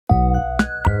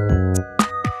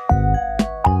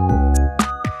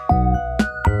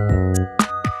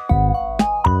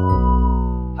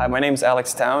My name's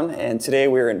Alex Town, and today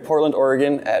we're in Portland,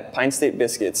 Oregon at Pine State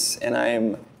Biscuits, and I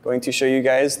am going to show you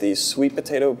guys the sweet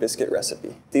potato biscuit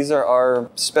recipe. These are our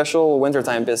special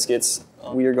wintertime biscuits.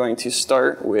 We are going to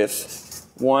start with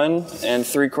 1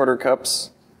 3/4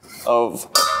 cups of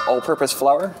all-purpose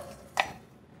flour.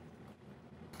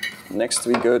 Next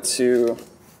we go to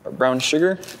our brown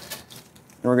sugar,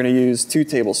 and we're going to use 2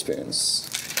 tablespoons.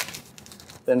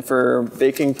 Then for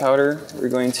baking powder, we're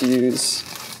going to use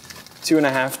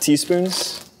 2½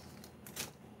 teaspoons.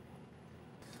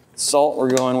 Salt,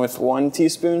 we're going with 1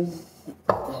 teaspoon.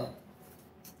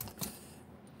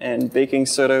 And baking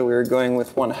soda, we're going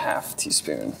with 1/2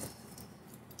 teaspoon.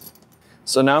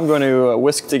 So now I'm going to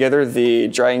whisk together the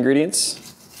dry ingredients.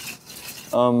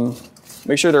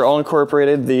 Make sure they're all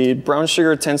incorporated. The brown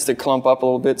sugar tends to clump up a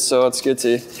little bit, so it's good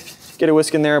to get a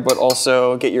whisk in there, but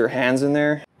also get your hands in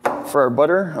there. For our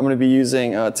butter, I'm going to be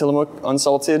using Tillamook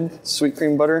Unsalted Sweet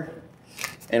Cream Butter.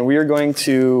 And we are going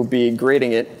to be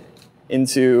grating it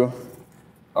into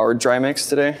our dry mix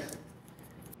today.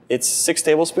 It's 6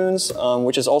 tablespoons,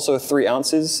 which is also 3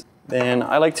 ounces. Then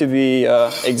I like to be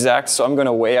exact, so I'm going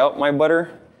to weigh out my butter.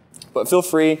 But feel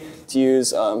free to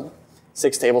use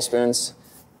 6 tablespoons.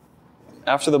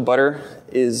 After the butter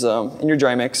is in your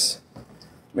dry mix,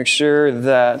 make sure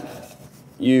that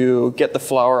you get the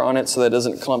flour on it so that it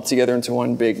doesn't clump together into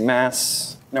one big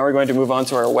mass. Now we're going to move on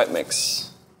to our wet mix.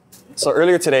 So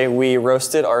earlier today, we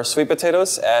roasted our sweet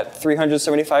potatoes at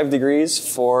 375 degrees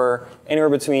for anywhere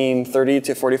between 30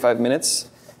 to 45 minutes.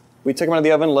 We took them out of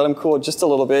the oven, let them cool just a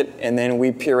little bit, and then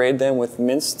we pureed them with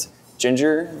minced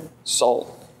ginger,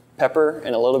 salt, pepper,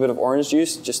 and a little bit of orange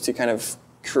juice just to kind of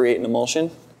create an emulsion.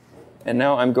 And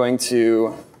now I'm going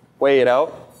to weigh it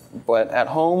out, but at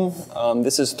home,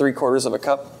 this is 3/4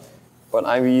 cup, but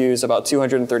I use about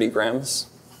 230 grams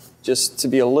just to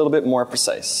be a little bit more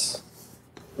precise.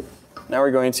 Now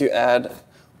we're going to add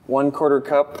 1/4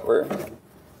 cup or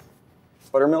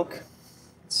buttermilk,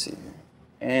 let's see,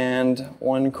 and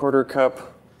 1/4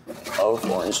 cup of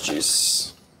orange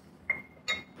juice.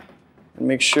 And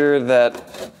make sure that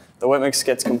the wet mix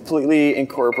gets completely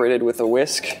incorporated with a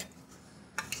whisk.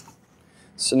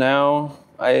 So now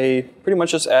I pretty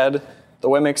much just add the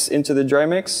wet mix into the dry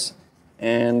mix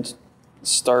and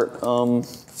start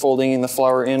folding the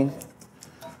flour in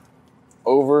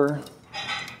over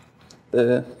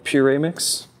the puree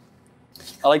mix.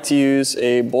 I like to use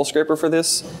a bowl scraper for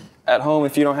this. At home,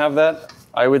 if you don't have that,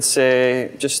 I would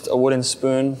say just a wooden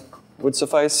spoon would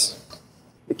suffice.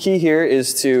 The key here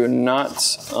is to not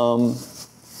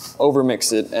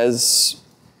overmix it, as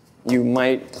you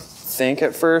might think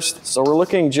at first. So we're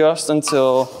looking just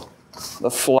until the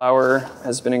flour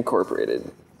has been incorporated,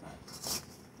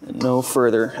 and no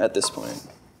further at this point.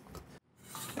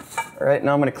 All right,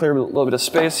 now I'm going to clear a little bit of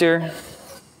space here.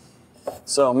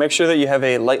 So make sure that you have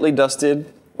a lightly dusted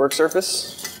work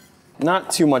surface. Not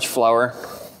too much flour,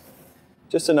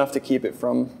 just enough to keep it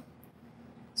from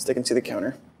sticking to the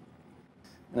counter.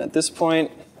 And at this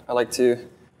point, I like to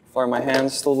flour my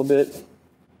hands just a little bit.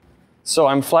 So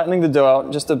I'm flattening the dough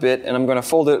out just a bit, and I'm going to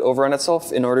fold it over on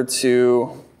itself in order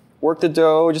to work the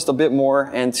dough just a bit more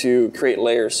and to create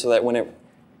layers so that when it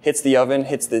hits the oven,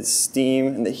 hits the steam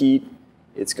and the heat,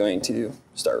 it's going to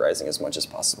start rising as much as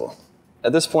possible.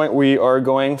 At this point, we are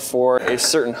going for a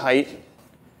certain height.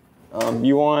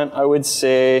 You want, I would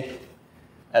say,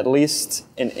 at least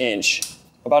 1 inch.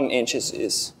 About 1 inch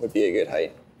would be a good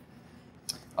height.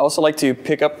 I also like to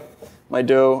pick up my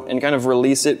dough and kind of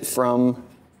release it from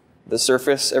the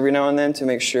surface every now and then to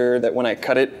make sure that when I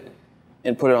cut it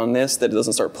and put it on this, that it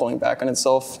doesn't start pulling back on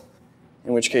itself,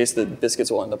 in which case the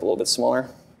biscuits will end up a little bit smaller.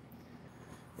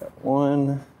 Got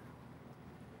 1,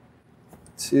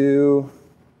 2,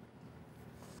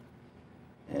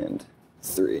 and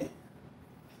 3.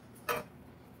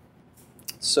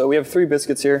 So we have 3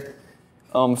 biscuits here.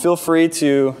 Feel free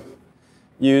to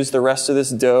use the rest of this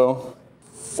dough,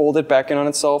 fold it back in on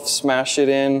itself, smash it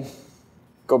in,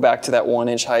 go back to that 1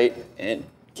 inch height, and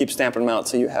keep stamping them out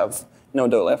so you have no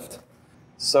dough left.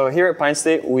 So here at Pine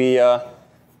State, we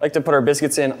like to put our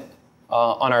biscuits in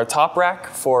on our top rack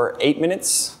for 8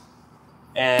 minutes,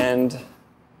 and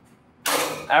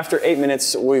after 8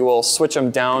 minutes, we will switch them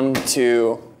down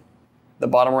to the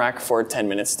bottom rack for 10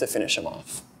 minutes to finish them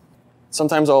off.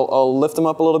 Sometimes I'll lift them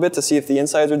up a little bit to see if the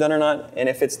insides are done or not, and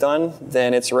if it's done,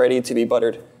 then it's ready to be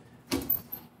buttered.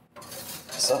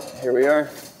 So here we are.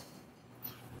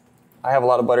 I have a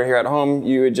lot of butter here at home.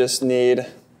 You would just need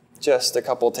just a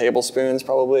couple tablespoons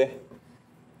probably,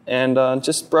 and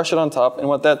just brush it on top. And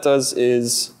what that does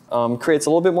is creates a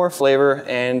little bit more flavor,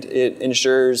 and it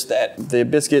ensures that the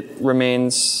biscuit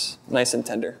remains nice and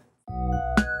tender.